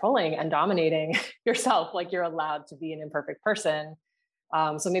controlling and dominating yourself, like you're allowed to be an imperfect person.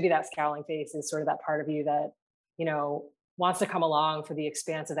 So maybe that scowling face is sort of that part of you that, you know, wants to come along for the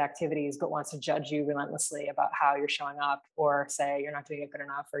expansive activities, but wants to judge you relentlessly about how you're showing up, or say you're not doing it good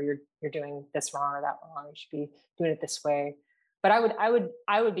enough, or you're doing this wrong or that wrong. You should be doing it this way. But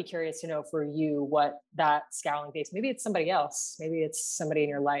I would be curious to know for you what that scowling face. Maybe it's somebody else. Maybe it's somebody in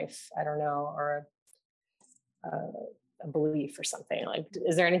your life. I don't know, or a belief or something. Like,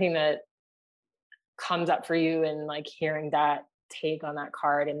 is there anything that comes up for you in like hearing that take on that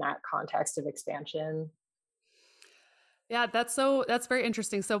card in that context of expansion? Yeah, that's very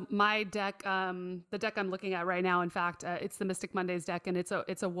interesting. So my deck, the deck I'm looking at right now, in fact, it's the Mystic Mondays deck, and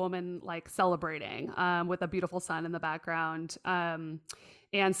it's a woman like celebrating with a beautiful sun in the background. And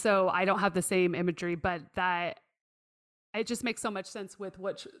so I don't have the same imagery, but that it just makes so much sense with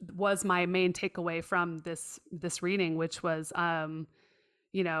what was my main takeaway from this reading, which was,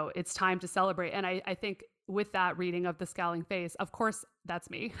 you know, it's time to celebrate. And I think with that reading of the scowling face, of course, that's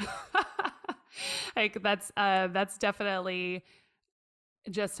me. Like that's definitely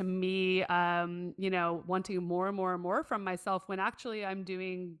just me, you know, wanting more and more and more from myself when actually I'm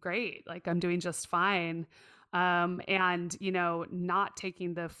doing great. Like I'm doing just fine. And, you know, not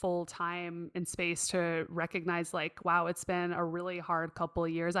taking the full time and space to recognize like, wow, it's been a really hard couple of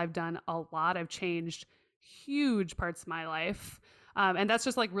years. I've done a lot. I've changed huge parts of my life. And that's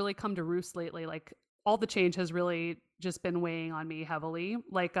just like really come to roost lately. Like all the change has really just been weighing on me heavily.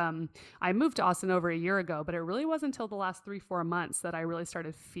 Like, I moved to Austin over a year ago, but it really wasn't until the last 3, 4 months that I really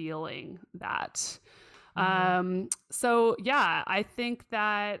started feeling that. Mhm. So yeah, I think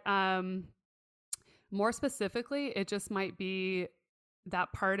that, more specifically, it just might be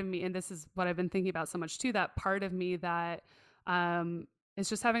that part of me, and this is what I've been thinking about so much too, that part of me that is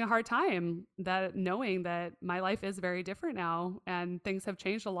just having a hard time that knowing that my life is very different now and things have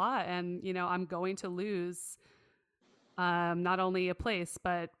changed a lot, and you know, I'm going to lose not only a place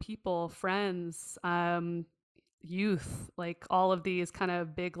but people, friends, youth, like all of these kind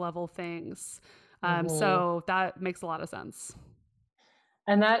of big level things. Mhm. So that makes a lot of sense.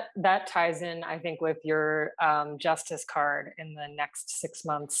 And that ties in, I think, with your justice card in the next 6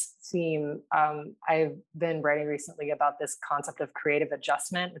 months theme. I've been writing recently about this concept of creative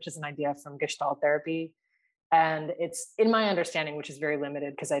adjustment, which is an idea from Gestalt therapy, and it's in my understanding, which is very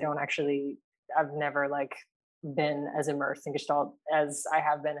limited because I've never like been as immersed in Gestalt as I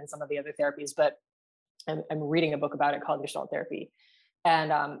have been in some of the other therapies, but I'm reading a book about it called Gestalt therapy.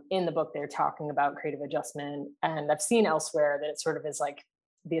 And in the book, they're talking about creative adjustment. And I've seen elsewhere that it sort of is like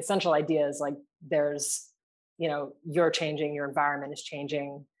the essential idea is like there's, you know, you're changing, your environment is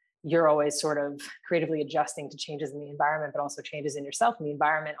changing. You're always sort of creatively adjusting to changes in the environment, but also changes in yourself. And the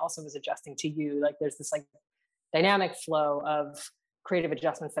environment also is adjusting to you. Like there's this like dynamic flow of creative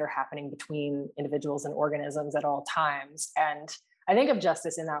adjustments that are happening between individuals and organisms at all times. And I think of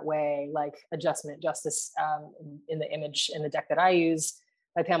justice in that way, like adjustment, justice in the image in the deck that I use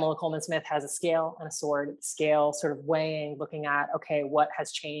by Pamela Coleman Smith has a scale and a sword. Scale sort of weighing, looking at, okay, what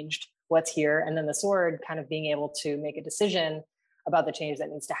has changed, what's here, and then the sword kind of being able to make a decision about the change that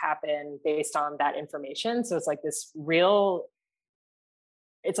needs to happen based on that information. So it's like this real,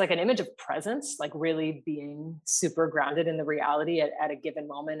 it's like an image of presence, like really being super grounded in the reality at a given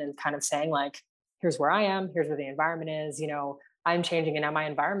moment and kind of saying like, here's where I am, here's where the environment is, you know, I'm changing and now my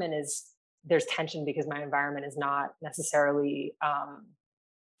environment is, there's tension because my environment is not necessarily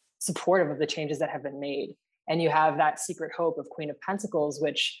supportive of the changes that have been made. And you have that secret hope of Queen of Pentacles,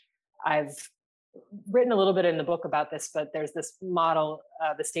 which I've written a little bit in the book about this, but there's this model,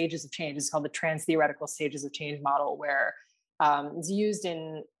 the stages of change. It's called the trans theoretical stages of change model, where it's used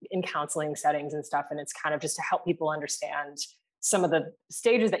in counseling settings and stuff. And it's kind of just to help people understand some of the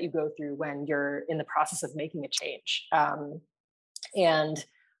stages that you go through when you're in the process of making a change. And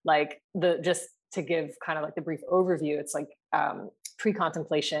like the just to give kind of like the brief overview, it's like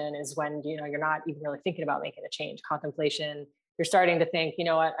pre-contemplation is when, you know, you're not even really thinking about making a change. Contemplation, you're starting to think, you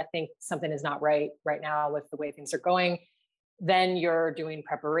know what, I think something is not right now with the way things are going. Then you're doing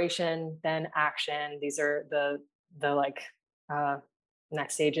preparation, then action. These are the like uh,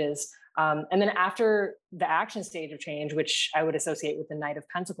 next stages. And then after the action stage of change, which I would associate with the Knight of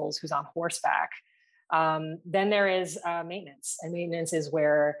Pentacles, who's on horseback, then there is maintenance. And maintenance is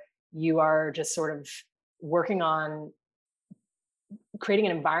where you are just sort of working on creating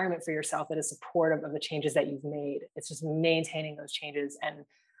an environment for yourself that is supportive of the changes that you've made. It's just maintaining those changes. And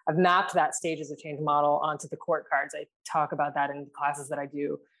I've mapped that stages of change model onto the court cards. I talk about that in classes that I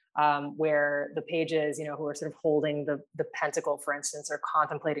do, where the pages, who are sort of holding the pentacle, for instance, are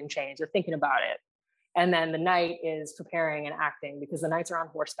contemplating change or thinking about it. And then the knight is preparing and acting, because the knights are on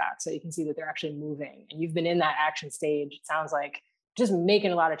horseback. So you can see that they're actually moving. And you've been in that action stage, it sounds like, just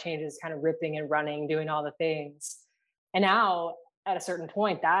making a lot of changes, kind of ripping and running, doing all the things. And now at a certain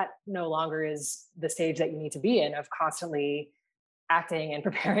point, that no longer is the stage that you need to be in, of constantly acting and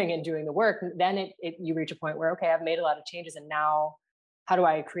preparing and doing the work. Then you reach a point where, okay, I've made a lot of changes, and now how do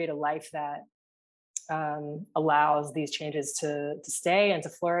I create a life that allows these changes to stay and to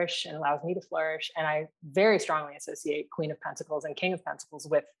flourish, and allows me to flourish? And I very strongly associate Queen of Pentacles and King of Pentacles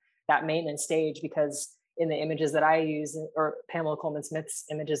with that maintenance stage, because in the images that I use, or Pamela Coleman Smith's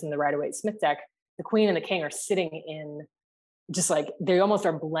images in the Rider-Waite-Smith deck, the Queen and the King are sitting in, just like, they almost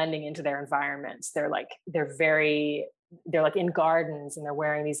are blending into their environments. They're like in gardens, and they're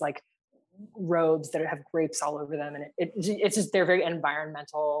wearing these like robes that have grapes all over them. And it's just, they're very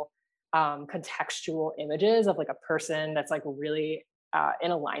environmental, contextual images of like a person that's like really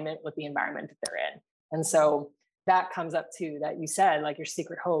in alignment with the environment that they're in. And so that comes up too, that you said, like, your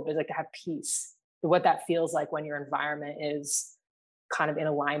secret hope is like to have peace. What that feels like when your environment is kind of in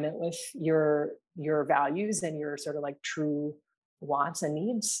alignment with your values and your sort of like true wants and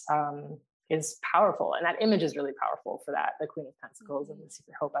needs, is powerful. And that image is really powerful for that, the Queen of Pentacles and the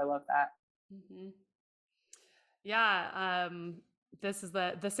secret hope. I love that. Mm-hmm. Yeah. This is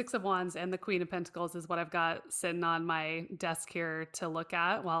the Six of Wands and the Queen of Pentacles is what I've got sitting on my desk here to look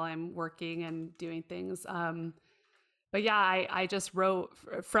at while I'm working and doing things. But yeah, I just wrote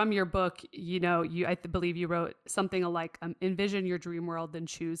from your book, I believe you wrote something like, envision your dream world, then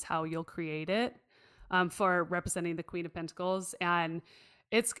choose how you'll create it, for representing the Queen of Pentacles. And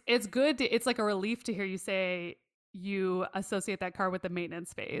it's good. It's like a relief to hear you say you associate that card with the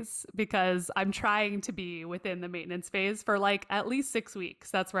maintenance phase, because I'm trying to be within the maintenance phase for like at least 6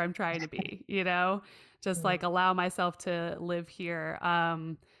 weeks. That's where I'm trying to be, just like allow myself to live here.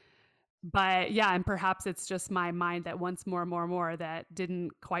 But yeah, and perhaps it's just my mind that wants more, that didn't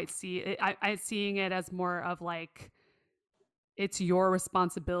quite see it. I seeing it as more of like, it's your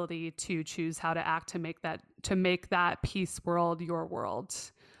responsibility to choose how to act, to make that peace world your world.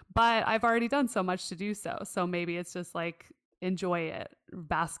 But I've already done so much to do so. So maybe it's just like, enjoy it,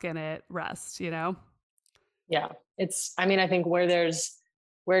 bask in it, rest, Yeah. I think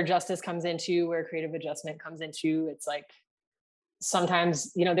where justice comes into, where creative adjustment comes into, it's like,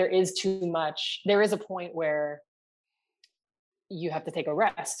 sometimes, there is too much. There is a point where you have to take a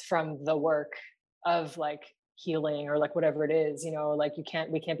rest from the work of like healing, or like whatever it is, like we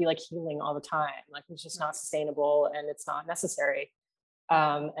can't be like healing all the time. Like, it's just not sustainable and it's not necessary.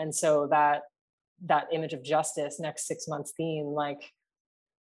 And so that image of justice, next 6 months theme, like,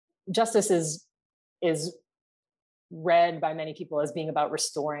 justice is read by many people as being about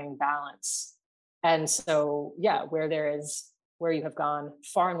restoring balance. And so, yeah, where you have gone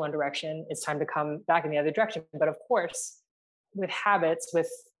far in one direction, it's time to come back in the other direction. But of course, with habits, we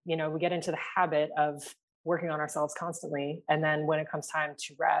get into the habit of working on ourselves constantly. And then when it comes time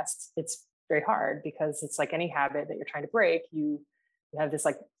to rest, it's very hard, because it's like any habit that you're trying to break, you have this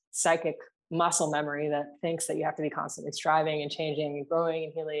like psychic muscle memory that thinks that you have to be constantly striving and changing and growing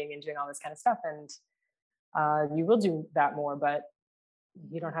and healing and doing all this kind of stuff. And you will do that more, but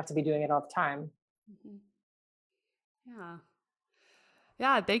you don't have to be doing it all the time. Mm-hmm. Yeah.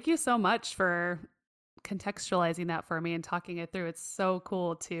 Yeah, thank you so much for contextualizing that for me and talking it through. It's so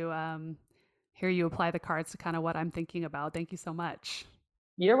cool to hear you apply the cards to kind of what I'm thinking about. Thank you so much.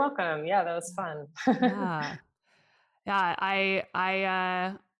 You're welcome. Yeah, that was fun. Yeah. Yeah,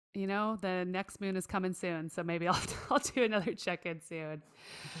 I the next moon is coming soon, so maybe I'll do another check-in soon.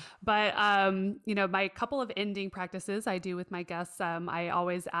 But my couple of ending practices I do with my guests, I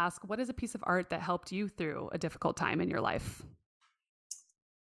always ask, what is a piece of art that helped you through a difficult time in your life?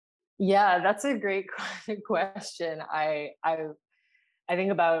 Yeah, that's a great question. I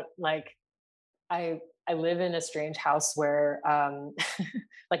think about, like, I live in a strange house where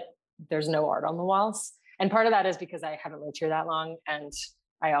like, there's no art on the walls. And part of that is because I haven't lived here that long, and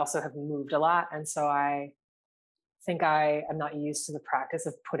I also have moved a lot. And so I think I'm not used to the practice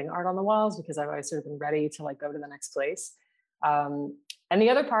of putting art on the walls, because I've always sort of been ready to like go to the next place. And the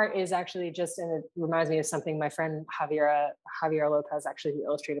other part is actually just, and it reminds me of something my friend Javiera Lopez, actually, who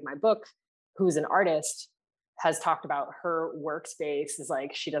illustrated my book, who's an artist, has talked about. Her workspace is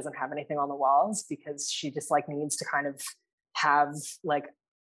like, she doesn't have anything on the walls because she just like needs to kind of have like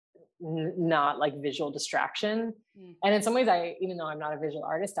not like visual distraction. And in some ways, even though I'm not a visual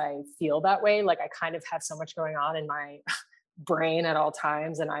artist, I feel that way. Like I kind of have so much going on in my brain at all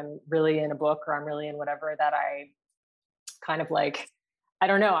times, and I'm really in a book or I'm really in whatever, that I kind of like, I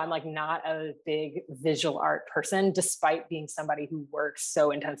don't know, I'm like not a big visual art person, despite being somebody who works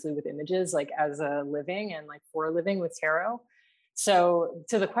so intensely with images, like as a living and like for a living with tarot. So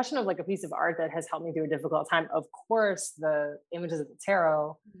to the question of like a piece of art that has helped me through a difficult time, of course, the images of the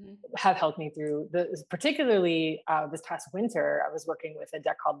tarot have helped me through the, particularly this past winter, I was working with a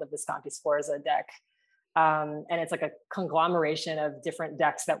deck called the Visconti Sforza deck. And it's like a conglomeration of different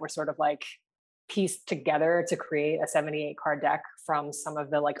decks that were sort of like pieced together to create a 78 card deck from some of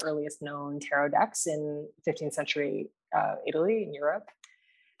the like earliest known tarot decks in 15th century Italy and Europe.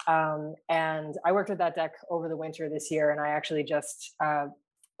 And I worked with that deck over the winter this year, and I actually just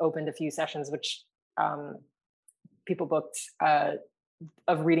opened a few sessions, which people booked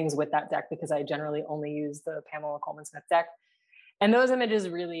of readings with that deck, because I generally only use the Pamela Coleman Smith deck. And those images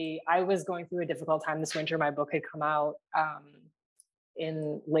really, I was going through a difficult time this winter. My book had come out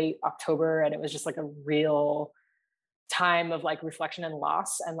in late October, and it was just like a real time of like reflection and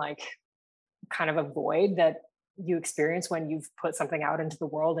loss, and like kind of a void that you experience when you've put something out into the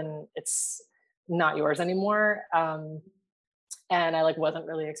world and it's not yours anymore. And I like wasn't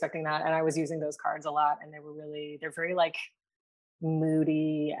really expecting that. And I was using those cards a lot, and they're very like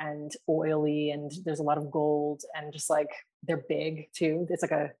moody and oily, and there's a lot of gold, and just like they're big too. It's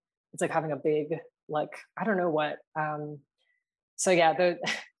like having a big, like, I don't know what. So yeah, the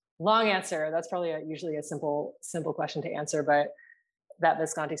long answer, that's probably usually a simple question to answer, but that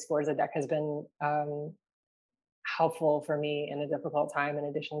Visconti Sforza deck has been helpful for me in a difficult time, in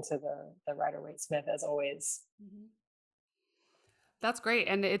addition to the Rider-Waite Smith, as always. That's great.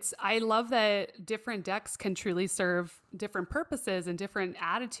 And I love that different decks can truly serve different purposes and different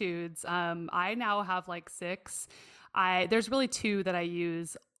attitudes. I now have like 6. There's really 2 that I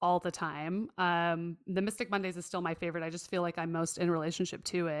use all the time. The Mystic Mondays is still my favorite. I just feel like I'm most in relationship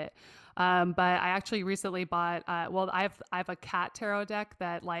to it. But I actually recently bought, I have a cat tarot deck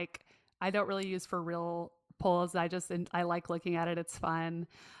that like, I don't really use for real pulls. I like looking at it. It's fun.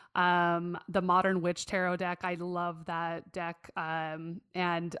 The Modern Witch Tarot deck, I love that deck.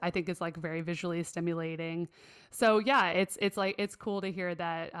 And I think it's like very visually stimulating. So yeah, it's like, it's cool to hear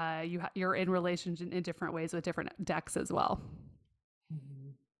that, you're in relationship in different ways with different decks as well.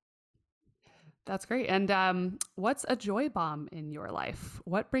 That's great. And what's a joy bomb in your life?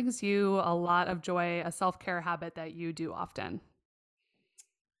 What brings you a lot of joy, a self-care habit that you do often?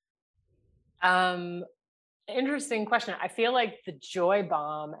 Interesting question. I feel like the joy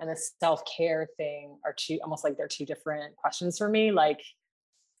bomb and the self-care thing are almost like they're 2 different questions for me. Like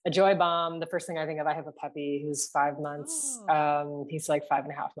a joy bomb, the first thing I think of, I have a puppy who's 5 months. Oh. He's like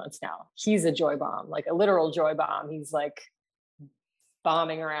 5.5 months now. He's a joy bomb, like a literal joy bomb. He's like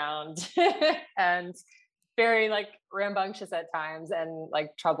bombing around and very like rambunctious at times, and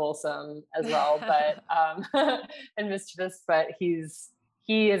like troublesome as well, but and mischievous. But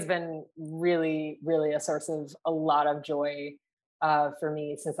he has been really, really a source of a lot of joy for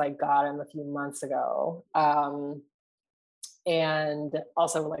me since I got him a few months ago. And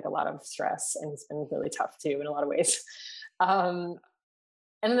also like a lot of stress, and it's been really tough too in a lot of ways. And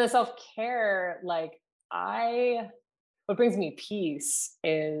then the self-care, like what brings me peace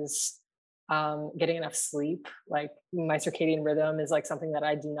is getting enough sleep. Like my circadian rhythm is like something that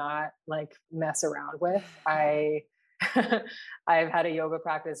I do not like mess around with. I've had a yoga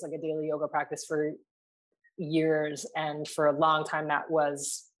practice, like a daily yoga practice for years. And for a long time, that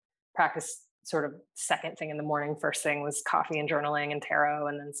was practice sort of second thing in the morning. First thing was coffee and journaling and tarot.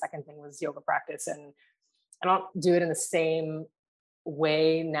 And then second thing was yoga practice. And I don't do it in the same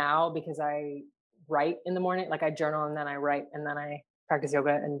way now, because I write in the morning. Like I journal and then I write and then I practice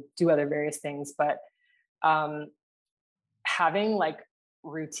yoga and do other various things. But having like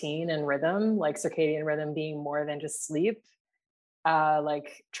routine and rhythm, like circadian rhythm being more than just sleep,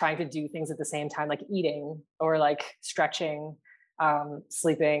 like trying to do things at the same time, like eating or like stretching,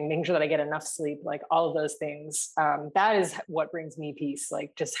 sleeping, making sure that I get enough sleep, like all of those things. That is what brings me peace.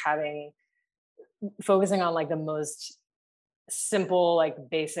 Like just focusing on like the most simple, like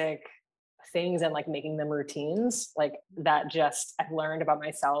basic things, and like making them routines, like that. Just I've learned about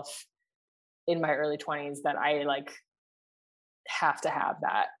myself in my early 20s that I like have to have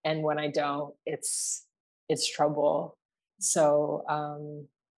that, and when I don't, it's trouble. So,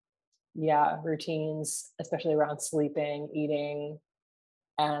 yeah, routines, especially around sleeping, eating,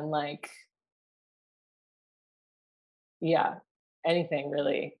 and like, yeah, anything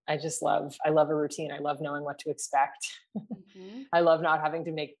really. I love a routine. I love knowing what to expect. Mhm. I love not having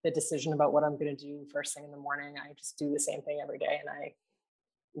to make the decision about what I'm going to do first thing in the morning. I just do the same thing every day. And I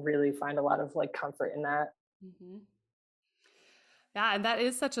really find a lot of like comfort in that. Mhm. Yeah, and that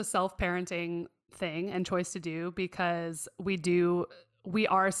is such a self-parenting thing and choice to do because we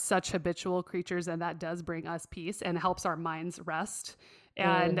are such habitual creatures and that does bring us peace and helps our minds rest.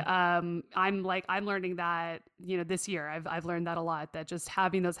 And Mm, I'm learning that, this year I've learned that a lot that just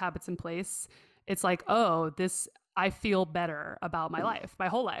having those habits in place, it's like, oh, this I feel better about my life, my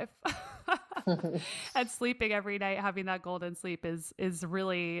whole life. And sleeping every night, having that golden sleep is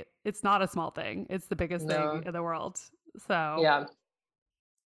really it's not a small thing. It's the biggest thing no, in the world. So yeah.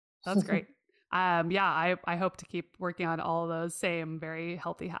 that's great. Yeah, I hope to keep working on all of those same very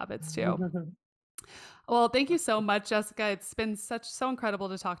healthy habits too. Well, thank you so much, Jessica. It's been so incredible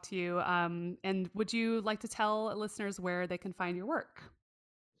to talk to you. And would you like to tell listeners where they can find your work?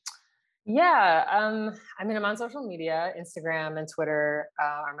 Yeah, I mean, I'm on social media. Instagram and Twitter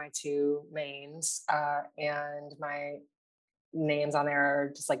are my two mains, and my names on there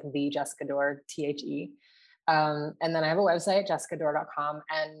are just like the Jessica Dore, THE. And then I have a website, jessicadore.com,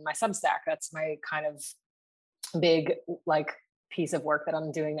 and my Substack. That's my kind of big like piece of work that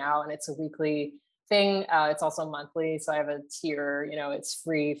I'm doing now, and it's a weekly thing. It's also monthly, so I have a tier. It's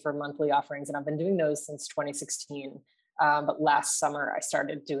free for monthly offerings, and I've been doing those since 2016. But last summer, I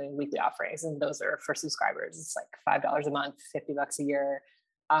started doing weekly offerings, and those are for subscribers. It's like $5 a month, $50 a year.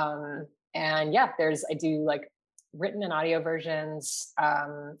 And yeah, I do like written and audio versions,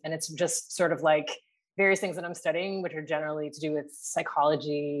 and it's just sort of like various things that I'm studying, which are generally to do with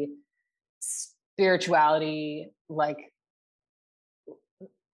psychology, spirituality, like,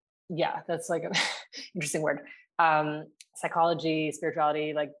 yeah, that's like an interesting word. Psychology,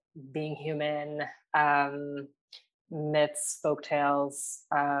 spirituality, like being human, um, myths, folk tales,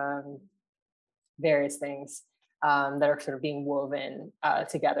 various things that are sort of being woven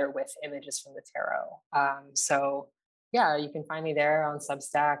together with images from the tarot. So yeah, you can find me there on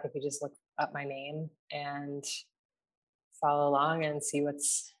Substack if you just look up my name and follow along and see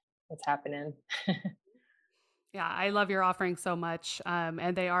what's happening. Yeah, I love your offering so much.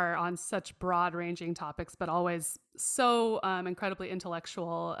 And they are on such broad ranging topics, but always so incredibly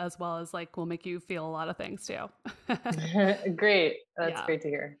intellectual, as well as like will make you feel a lot of things too. Great. That's Yeah. great to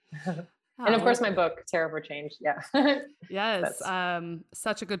hear. And Yeah. of course, Well, my book, Tarot for Change. Yeah. yes. That's,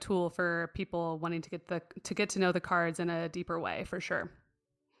 Such a good tool for people wanting to get to know the cards in a deeper way for sure.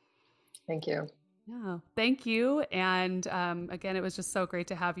 thank you. Yeah. Thank you. And again, it was just so great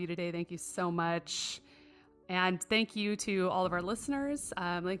to have you today. Thank you so much. And thank you to all of our listeners.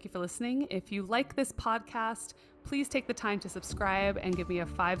 Thank you for listening. If you like this podcast, please take the time to subscribe and give me a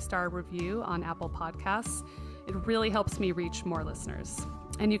 5-star review on Apple Podcasts. It really helps me reach more listeners.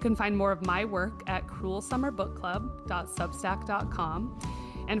 And you can find more of my work at cruelsummerbookclub.substack.com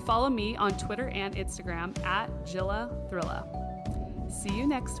and follow me on Twitter and Instagram at Jilla Thrilla. See you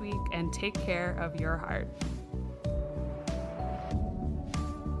next week and take care of your heart.